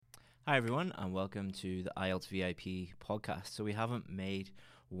Hi, everyone, and welcome to the IELTS VIP podcast. So, we haven't made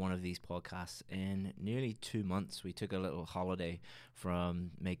one of these podcasts in nearly 2 months. We took a little holiday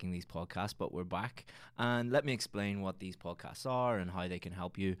from making these podcasts, but we're back. And let me explain what these podcasts are and how they can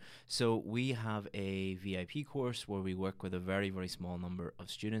help you. So, we have a VIP course where we work with a very, very small number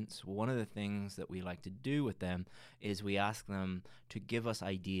of students. One of the things that we like to do with them is we ask them to give us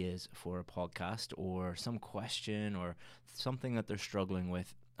ideas for a podcast or some question or something that they're struggling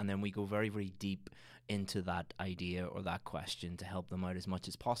with. And then we go very, very deep into that idea or that question to help them out as much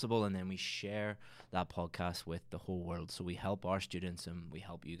as possible. And then we share that podcast with the whole world. So we help our students and we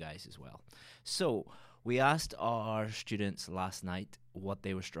help you guys as well. So we asked our students last night what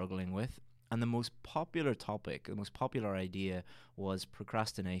they were struggling with. And the most popular topic, the most popular idea was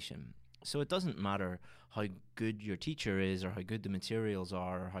procrastination. So it doesn't matter how good your teacher is or how good the materials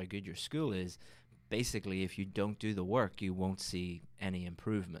are or how good your school is. Basically, if you don't do the work, you won't see any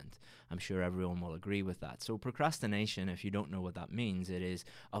improvement. I'm sure everyone will agree with that. So procrastination, if you don't know what that means, it is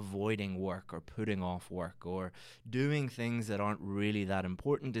avoiding work or putting off work or doing things that aren't really that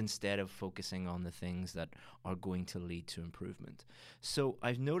important instead of focusing on the things that are going to lead to improvement. So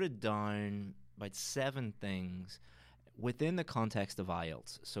I've noted down about 7 things within the context of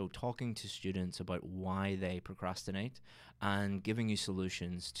IELTS, so talking to students about why they procrastinate and giving you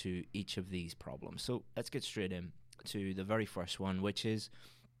solutions to each of these problems. So let's get straight in to the very first one, which is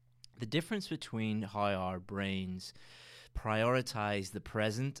the difference between how our brains prioritize the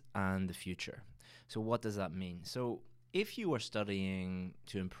present and the future. So what does that mean? So if you are studying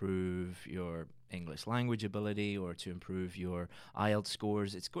to improve your English language ability or to improve your IELTS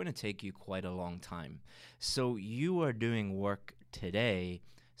scores, it's going to take you quite a long time. So you are doing work today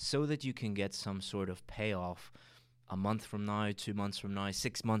so that you can get some sort of payoff a month from now, 2 months from now,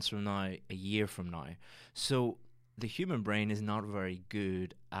 6 months from now, a year from now. So the human brain is not very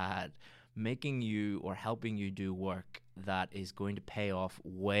good at making you or helping you do work that is going to pay off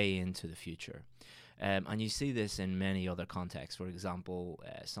way into the future. And you see this in many other contexts. For example,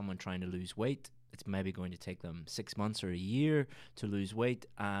 someone trying to lose weight, it's maybe going to take them 6 months or a year to lose weight.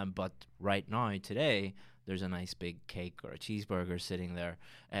 But right now, today, there's a nice big cake or a cheeseburger sitting there.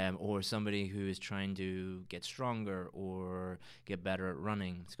 Or somebody who is trying to get stronger or get better at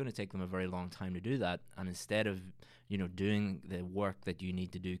running. It's going to take them a very long time to do that. And instead of, doing the work that you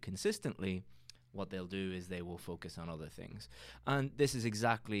need to do consistently, what they'll do is they will focus on other things. And this is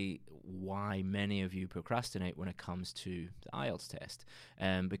exactly why many of you procrastinate when it comes to the IELTS test,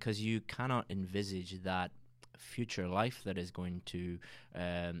 because you cannot envisage that future life that is going to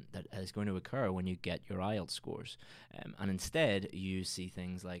occur when you get your IELTS scores, and instead you see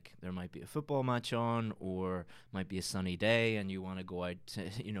things like there might be a football match on or might be a sunny day and you want to go out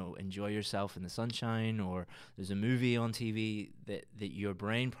to enjoy yourself in the sunshine, or there's a movie on TV that your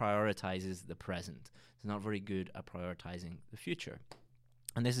brain prioritizes the present. It's not very good at prioritizing the future.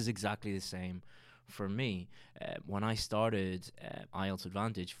 And this is exactly the same for me. When I started IELTS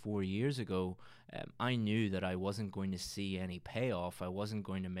Advantage 4 years ago, I knew that I wasn't going to see any payoff. I wasn't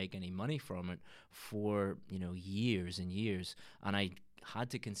going to make any money from it for years and years, and I had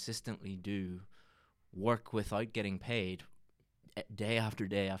to consistently do work without getting paid day after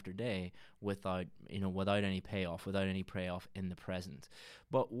day after day without any payoff in the present.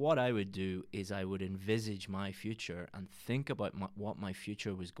 But what I would do is I would envisage my future and think about what my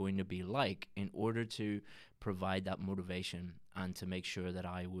future was going to be like in order to provide that motivation and to make sure that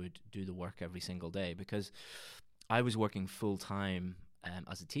I would do the work every single day, because I was working full time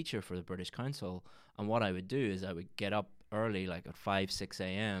as a teacher for the British Council, and what I would do is I would get up early, like at 5-6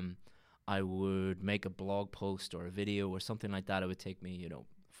 a.m. I would make a blog post or a video or something like that. It would take me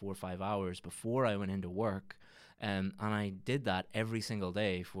 4 or 5 hours before I went into work, and I did that every single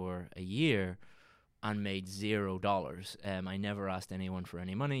day for a year and made $0. I never asked anyone for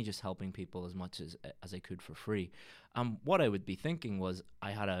any money, just helping people as much as I could for free. What I would be thinking was,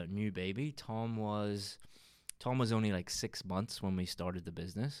 I had a new baby. Tom was only like 6 months when we started the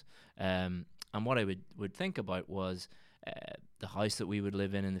business, and what I would think about was the house that we would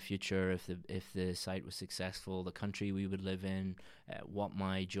live in the future if the site was successful, the country we would live in, what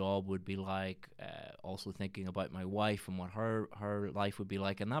my job would be like, also thinking about my wife and what her life would be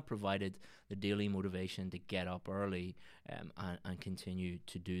like, and that provided the daily motivation to get up early and continue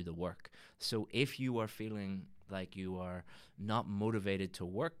to do the work. So if you are feeling like you are not motivated to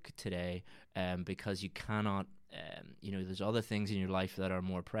work today because you cannot, there's other things in your life that are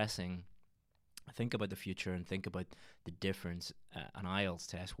more pressing, think about the future and think about the difference an IELTS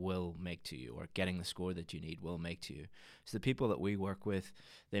test will make to you, or getting the score that you need will make to you. So the people that we work with,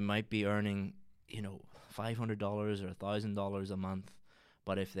 they might be earning, $500 or $1,000 a month,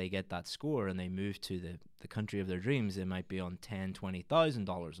 But if they get that score and they move to the country of their dreams, they might be on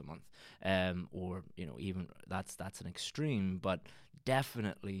 $10,000-$20,000 a month, or even that's an extreme, but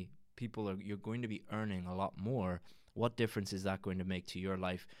definitely you're going to be earning a lot more. What difference is that going to make to your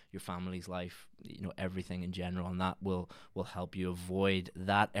life, your family's life, everything in general? And that will help you avoid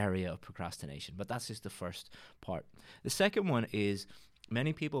that area of procrastination. But that's just the first part. The second one is,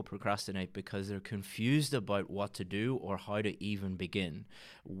 many people procrastinate because they're confused about what to do or how to even begin.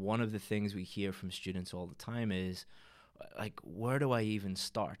 One of the things we hear from students all the time is, like, where do I even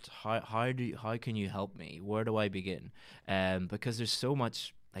start? How can you help me? Where do I begin? Because there's so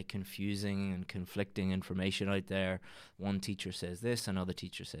much like confusing and conflicting information out there. One teacher says this, another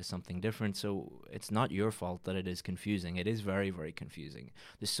teacher says something different. So it's not your fault that it is confusing. It is very, very confusing.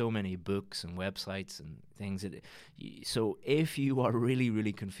 There's so many books and websites and things. So if you are really,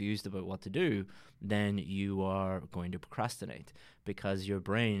 really confused about what to do, then you are going to procrastinate, because your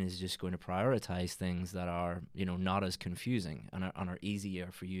brain is just going to prioritize things that are, not as confusing and are easier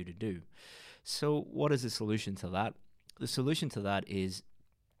for you to do. So what is the solution to that? The solution to that is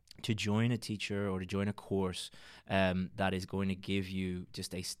to join a teacher or to join a course that is going to give you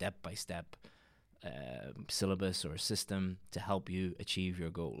just a step-by-step syllabus or a system to help you achieve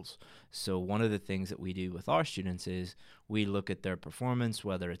your goals. So one of the things that we do with our students is we look at their performance,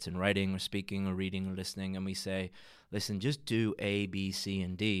 whether it's in writing or speaking or reading or listening, and we say, listen, just do A, B, C,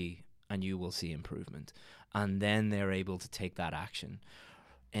 and D, and you will see improvement. And then they're able to take that action.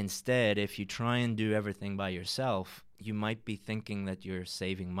 Instead, if you try and do everything by yourself, you might be thinking that you're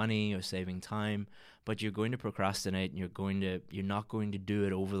saving money or saving time, but you're going to procrastinate and you're not going to do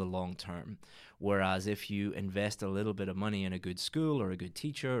it over the long term. Whereas if you invest a little bit of money in a good school or a good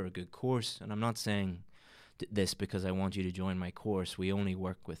teacher or a good course, and I'm not saying this because I want you to join my course. We only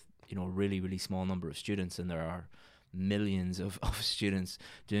work with, a really, really small number of students, and there are millions of students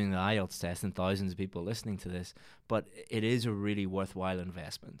doing the IELTS test and thousands of people listening to this. But it is a really worthwhile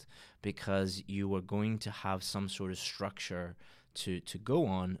investment, because you are going to have some sort of structure to go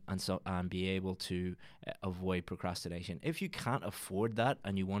on and be able to avoid procrastination. If you can't afford that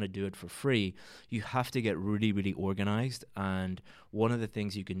and you want to do it for free, you have to get really, really organized. And one of the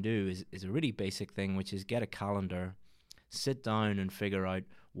things you can do is a really basic thing, which is get a calendar, sit down and figure out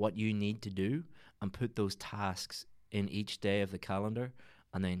what you need to do and put those tasks in each day of the calendar,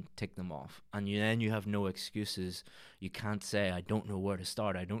 and then tick them off. And then you have no excuses. You can't say, I don't know where to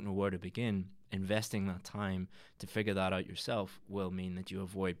start, I don't know where to begin. Investing that time to figure that out yourself will mean that you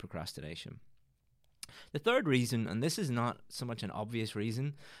avoid procrastination. The third reason, and this is not so much an obvious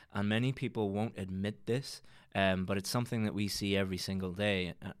reason, and many people won't admit this, but it's something that we see every single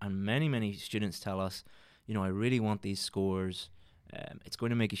day. And many, many students tell us, I really want these scores. It's going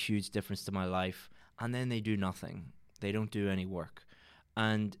to make a huge difference to my life. And then they do nothing. They don't do any work.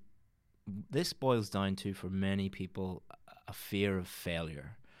 And this boils down to, for many people, a fear of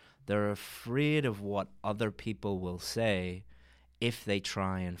failure. They're afraid of what other people will say if they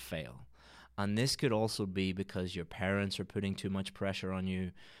try and fail. And this could also be because your parents are putting too much pressure on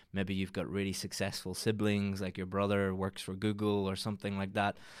you. Maybe you've got really successful siblings, like your brother works for Google or something like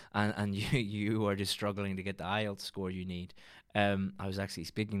that, and you are just struggling to get the IELTS score you need. I was actually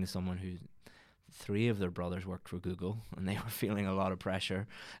speaking to someone who 3 of their brothers worked for Google, and they were feeling a lot of pressure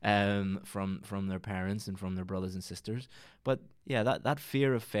from their parents and from their brothers and sisters. But yeah, that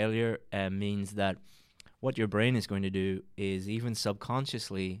fear of failure means that what your brain is going to do is even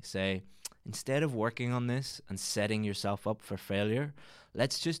subconsciously say, instead of working on this and setting yourself up for failure,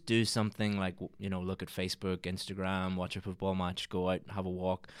 let's just do something like, look at Facebook, Instagram, watch a football match, go out, have a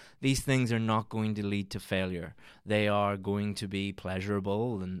walk. These things are not going to lead to failure. They are going to be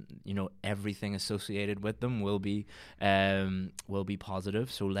pleasurable, and, everything associated with them will be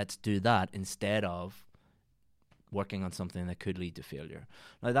positive. So let's do that instead of working on something that could lead to failure.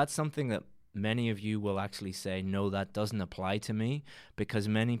 Now, that's something that many of you will actually say, no, that doesn't apply to me, because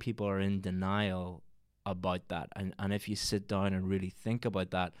many people are in denial about that. And if you sit down and really think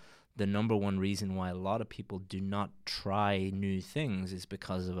about that, the number one reason why a lot of people do not try new things is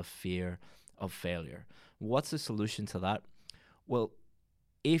because of a fear of failure. What's the solution to that? Well,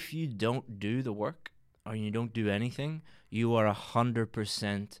 if you don't do the work or you don't do anything, you are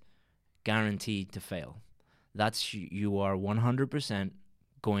 100% guaranteed to fail. You are 100%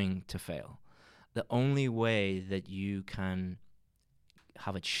 going to fail. The only way that you can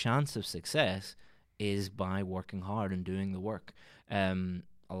have a chance of success is by working hard and doing the work. A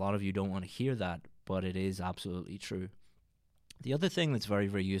lot of you don't want to hear that, but it is absolutely true. The other thing that's very,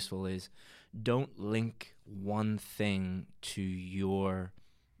 very useful is don't link one thing to your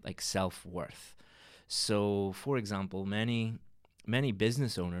self-worth. So, for example, many many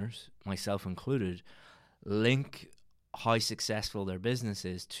business owners, myself included, link how successful their business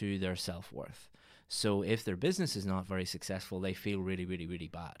is to their self-worth. So if their business is not very successful, they feel really, really, really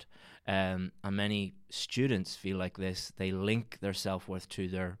bad. And many students feel like this. They link their self-worth to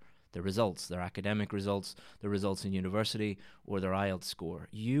their results, their academic results, the results in university, or their IELTS score.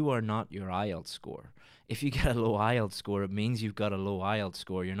 You are not your IELTS score. If you get a low IELTS score, it means you've got a low IELTS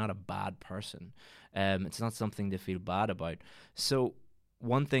score. You're not a bad person. It's not something to feel bad about. So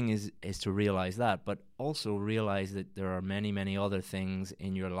one thing is to realize that, but also realize that there are many, many other things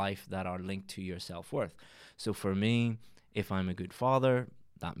in your life that are linked to your self-worth. So for me, if I'm a good father,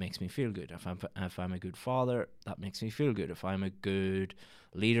 that makes me feel good. If I'm a good father, that makes me feel good. If I'm a good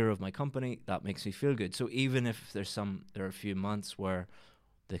leader of my company, that makes me feel good. So even if there are a few months where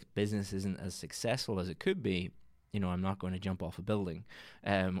the business isn't as successful as it could be, I'm not going to jump off a building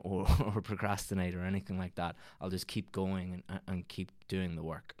or procrastinate or anything like that. I'll just keep going and keep doing the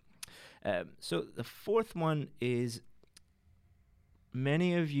work. So the fourth one is,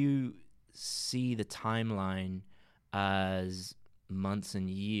 many of you see the timeline as months and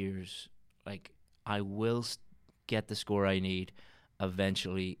years. Like, I will get the score I need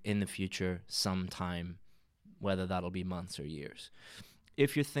eventually in the future sometime, whether that'll be months or years.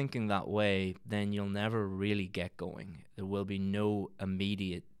 If you're thinking that way, then you'll never really get going. There will be no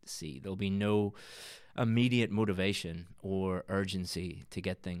immediacy. There'll be no immediate motivation or urgency to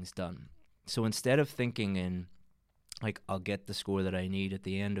get things done. So instead of thinking in, like, I'll get the score that I need at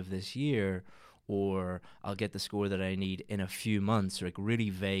the end of this year, or I'll get the score that I need in a few months, or like really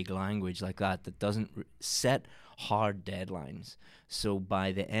vague language like that doesn't set hard deadlines. So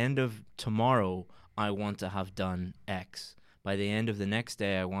by the end of tomorrow, I want to have done X. By the end of the next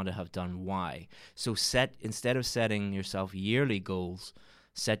day, I want to have done Y. So instead of setting yourself yearly goals,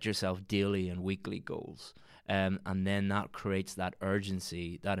 set yourself daily and weekly goals. And then that creates that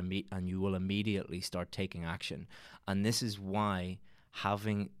urgency, and you will immediately start taking action. And this is why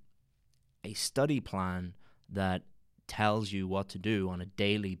having a study plan that tells you what to do on a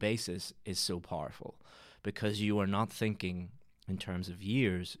daily basis is so powerful, because you are not thinking in terms of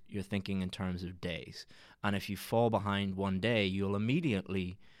years, you're thinking in terms of days. And if you fall behind one day, you'll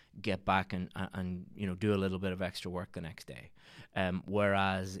immediately get back and do a little bit of extra work the next day.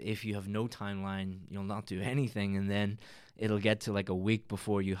 Whereas if you have no timeline, you'll not do anything, and then it'll get to like a week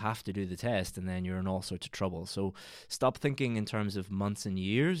before you have to do the test, and then you're in all sorts of trouble. So stop thinking in terms of months and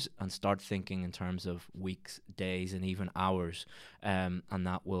years and start thinking in terms of weeks, days, and even hours, and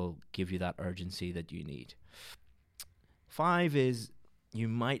that will give you that urgency that you need. 5 is, you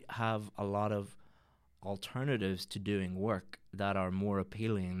might have a lot of alternatives to doing work that are more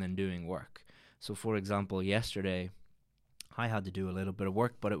appealing than doing work. So for example, yesterday I had to do a little bit of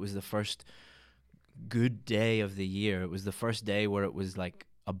work, but it was the first good day of the year. It was the first day where it was like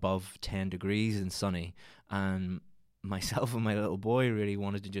above 10 degrees and sunny, and myself and my little boy really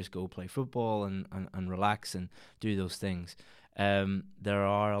wanted to just go play football and relax and do those things. There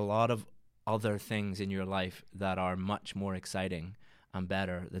are a lot of other things in your life that are much more exciting and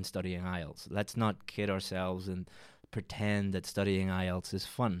better than studying IELTS. Let's not kid ourselves and pretend that studying IELTS is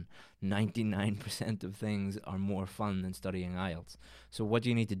fun. 99% of things are more fun than studying IELTS. So what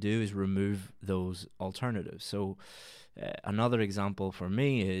you need to do is remove those alternatives. So another example for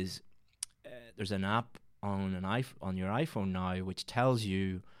me is there's an app on your iPhone now which tells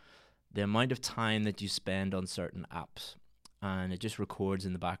you the amount of time that you spend on certain apps, and it just records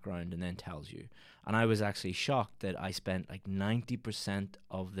in the background and then tells you. And I was actually shocked that I spent like 90%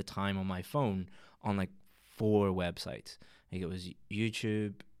 of the time on my phone on like 4 websites. I think it was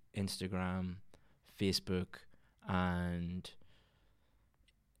YouTube, Instagram, Facebook, and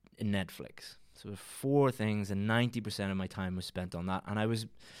Netflix. So 4 things, and 90% of my time was spent on that. And I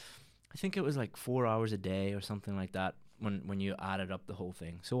think it was like 4 hours a day or something like that when you added up the whole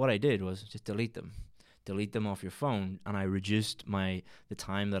thing. So what I did was just delete them off your phone, and I reduced the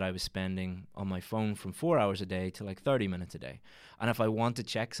time that I was spending on my phone from 4 hours a day to like 30 minutes a day. And if I want to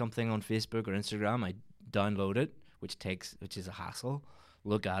check something on Facebook or Instagram, I download it, which is a hassle,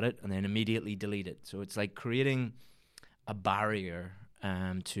 look at it, and then immediately delete it. So it's like creating a barrier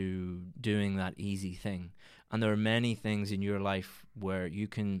to doing that easy thing. And there are many things in your life where you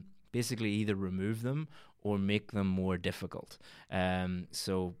can basically either remove them or make them more difficult.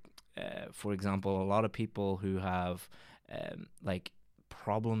 For example, a lot of people who have like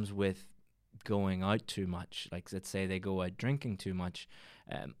problems with going out too much, like let's say they go out drinking too much,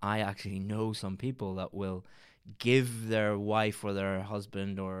 I actually know some people that will give their wife or their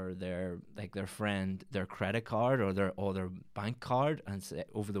husband or their friend their credit card or their bank card and say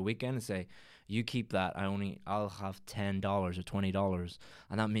over the weekend and say, You keep that. I'll have $10 or $20,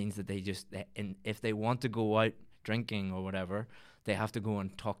 and that means that and if they want to go out drinking or whatever, they have to go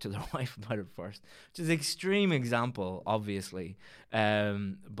and talk to their wife about it first, which is an extreme example, obviously,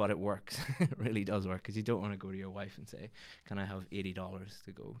 but it works. It really does work, because you don't want to go to your wife and say, can I have $80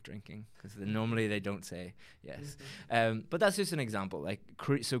 to go drinking? Because normally they don't say yes. But that's just an example. Like,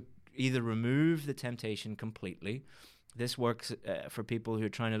 so either remove the temptation completely. This works for people who are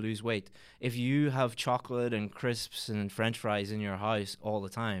trying to lose weight. If you have chocolate and crisps and French fries in your house all the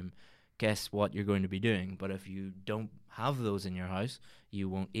time, guess what you're going to be doing? But if you don't have those in your house, you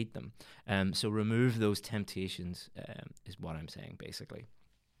won't eat them. So remove those temptations, is what I'm saying, basically.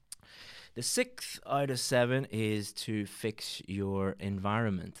 The 6th out of 7 is to fix your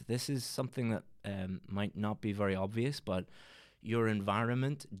environment. This is something that might not be very obvious, but your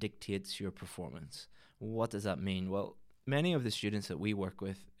environment dictates your performance. What does that mean? Well, many of the students that we work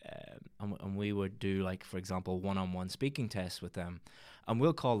with, and we would do, like, for example, one-on-one speaking tests with them, and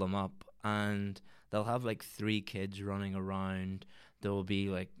we'll call them up, and they'll have like 3 kids running around. There will be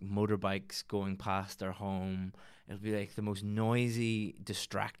like motorbikes going past their home. It'll be like the most noisy,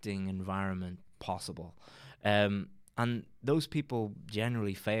 distracting environment possible. And those people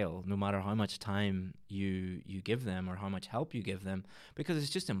generally fail, no matter how much time you give them or how much help you give them, because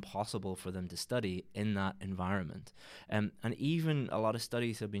it's just impossible for them to study in that environment. And even a lot of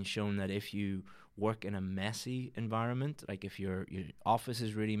studies have been shown that if you work in a messy environment, like if your office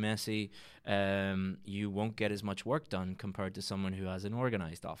is really messy, you won't get as much work done compared to someone who has an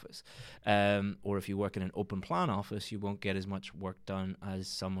organized office. Or if you work in an open plan office, you won't get as much work done as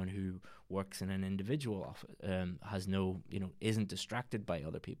someone who works in an individual office, isn't distracted by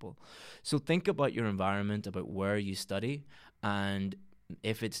other people. So think about your environment, about where you study, and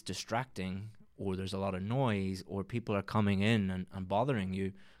if it's distracting, or there's a lot of noise, or people are coming in and bothering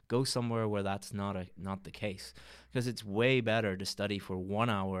you, go somewhere where that's not the case, because it's way better to study for 1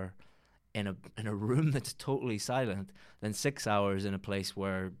 hour in a room that's totally silent than 6 hours in a place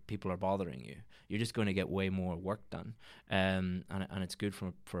where people are bothering you. You're just going to get way more work done, and it's good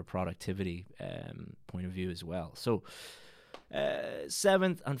for a productivity point of view as well. So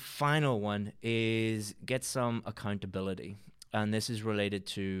 7th and final one is get some accountability. And this is related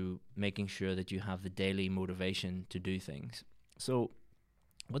to making sure that you have the daily motivation to do things. So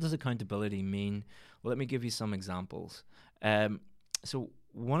what does accountability mean? Well, let me give you some examples. So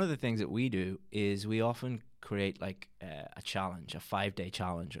one of the things that we do is we often create like a challenge, a 5-day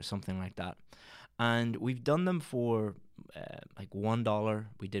challenge or something like that. And we've done them for like $1.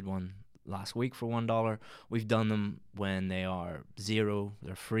 We did one last week for $1. We've done them when they are $0,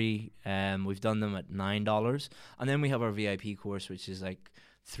 they're free. We've done them at $9. And then we have our VIP course, which is like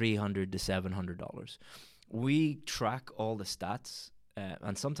 $300 to $700. We track all the stats.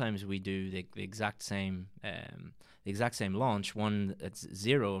 And sometimes we do the exact same launch, one that's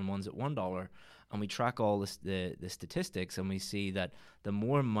 $0 and one's at $1, and we track all the statistics, and we see that the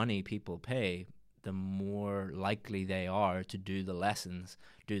more money people pay, the more likely they are to do the lessons,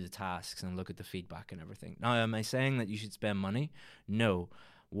 do the tasks, and look at the feedback and everything. Now, am I saying that you should spend money? No.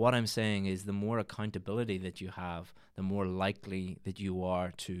 What I'm saying is the more accountability that you have, the more likely that you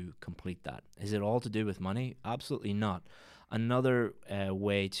are to complete that. Is it all to do with money? Absolutely not. Another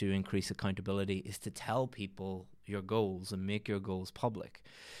way to increase accountability is to tell people your goals and make your goals public.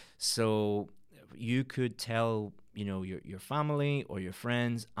 So you could tell, your family or your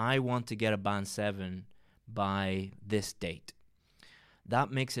friends, I want to get a band 7 by this date.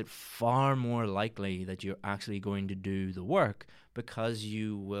 That makes it far more likely that you're actually going to do the work, because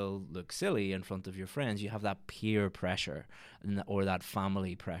you will look silly in front of your friends. You have that peer pressure or that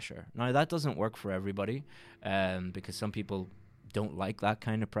family pressure. Now, that doesn't work for everybody, because some people don't like that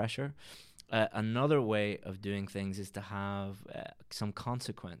kind of pressure. Another way of doing things is to have some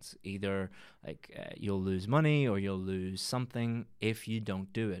consequence. Either you'll lose money or you'll lose something if you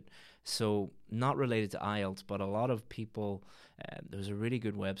don't do it. So not related to IELTS, but a lot of people, there's a really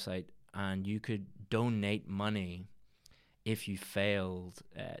good website, and you could donate money if you failed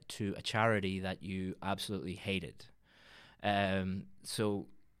to a charity that you absolutely hated. So,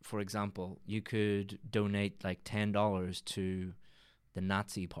 for example, you could donate like $10 to the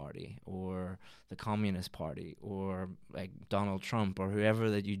Nazi Party or the Communist Party or like Donald Trump or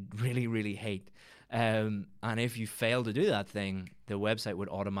whoever that you really, really hate. And if you fail to do that thing, the website would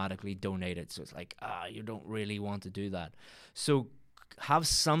automatically donate it. So it's like, you don't really want to do that. So have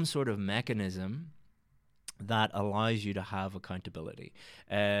some sort of mechanism that allows you to have accountability.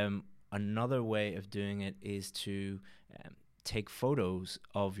 Another way of doing it is to take photos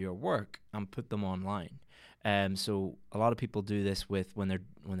of your work and put them online. So a lot of people do this with when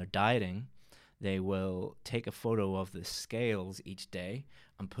they're dieting. they will take a photo of the scales each day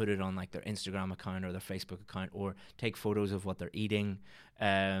and put it on like their Instagram account or their Facebook account, or take photos of what they're eating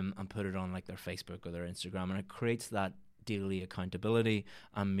and put it on like their Facebook or their Instagram, and it creates that daily accountability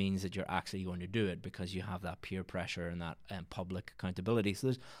and means that you're actually going to do it because you have that peer pressure and that public accountability. So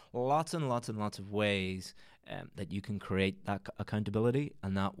there's lots and lots and lots of ways that you can create that accountability,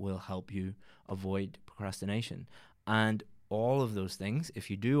 and that will help you avoid procrastination. And all of those things, if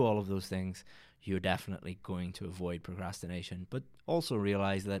you do all of those things, you're definitely going to avoid procrastination. But also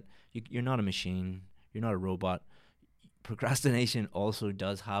realize that you're not a machine, you're not a robot. Procrastination also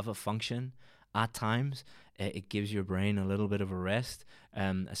does have a function at times. It gives your brain a little bit of a rest,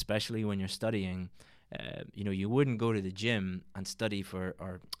 especially when you're studying. You wouldn't go to the gym and study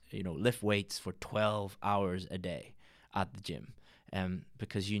lift weights for 12 hours a day at the gym,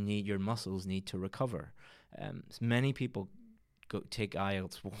 because your muscles need to recover. Many people take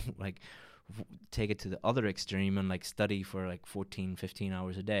IELTS, take it to the other extreme and study for 14, 15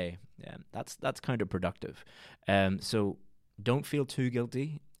 hours a day. That's counterproductive. So don't feel too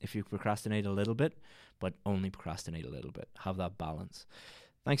guilty if you procrastinate a little bit, but only procrastinate a little bit. Have that balance.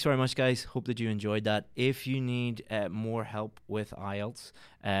 Thanks very much, guys. Hope that you enjoyed that. If you need more help with IELTS,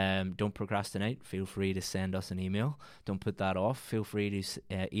 don't procrastinate. Feel free to send us an email. Don't put that off. Feel free to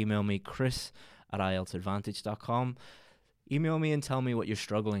email me, chris@ieltsadvantage.com. Email me and tell me what you're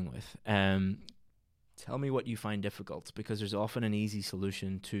struggling with. Tell me what you find difficult, because there's often an easy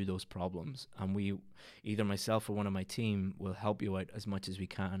solution to those problems, and either myself or one of my team will help you out as much as we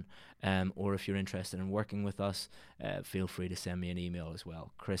can. Or if you're interested in working with us, feel free to send me an email as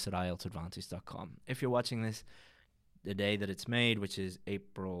well, chris@ieltsadvantage.com. If you're watching this the day that it's made, which is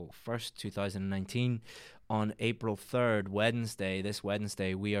April 1st, 2019, on April 3rd, this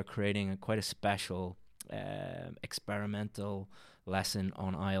Wednesday, we are creating quite a special experimental lesson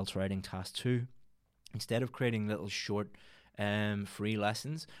on IELTS Writing Task 2. Instead of creating little short free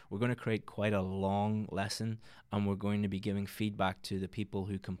lessons, we're going to create quite a long lesson, and we're going to be giving feedback to the people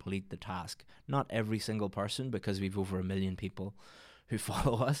who complete the task. Not every single person, because we've over 1 million people who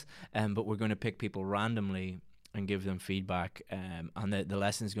follow us, but we're going to pick people randomly and give them feedback, and the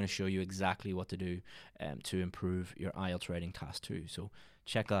lesson is going to show you exactly what to do to improve your IELTS Writing Task 2. So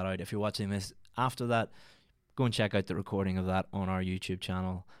check that out. If you're watching this after that, go and check out the recording of that on our YouTube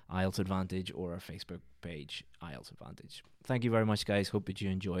channel, IELTS Advantage, or our Facebook page, IELTS Advantage. Thank you very much, guys. Hope that you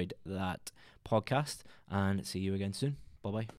enjoyed that podcast, and see you again soon. Bye-bye.